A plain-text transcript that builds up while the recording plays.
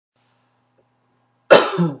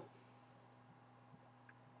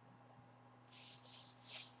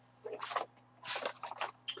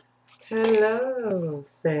Hello,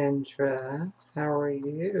 Sandra. How are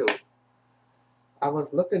you? I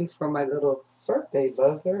was looking for my little birthday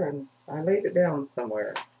buzzer and I laid it down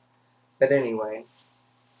somewhere. But anyway,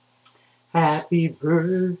 happy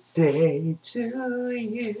birthday to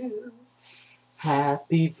you.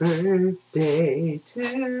 Happy birthday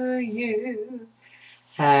to you.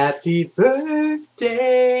 Happy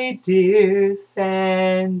birthday, dear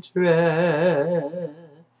Sandra.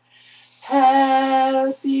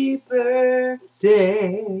 Happy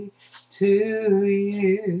birthday to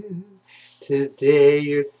you. Today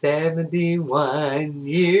you're 71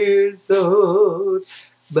 years old,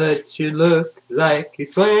 but you look like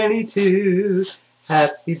you're 22.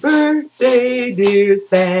 Happy birthday, dear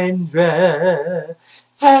Sandra.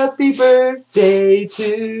 Happy birthday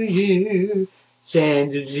to you.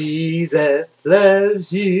 Sandra, Jesus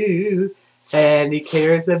loves you, and he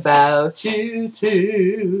cares about you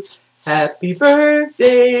too. Happy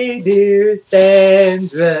birthday, dear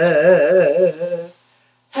Sandra.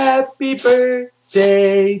 Happy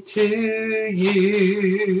birthday to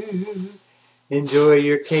you. Enjoy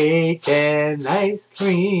your cake and ice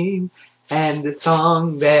cream and the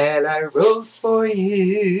song that I wrote for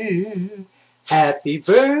you. Happy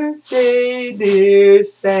birthday, dear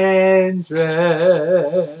Sandra.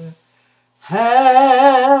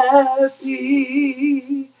 Happy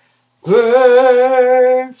birthday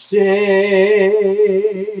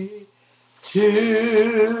to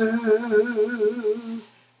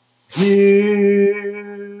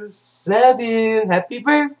you. Love you. Happy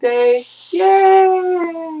birthday.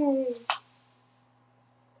 Yay!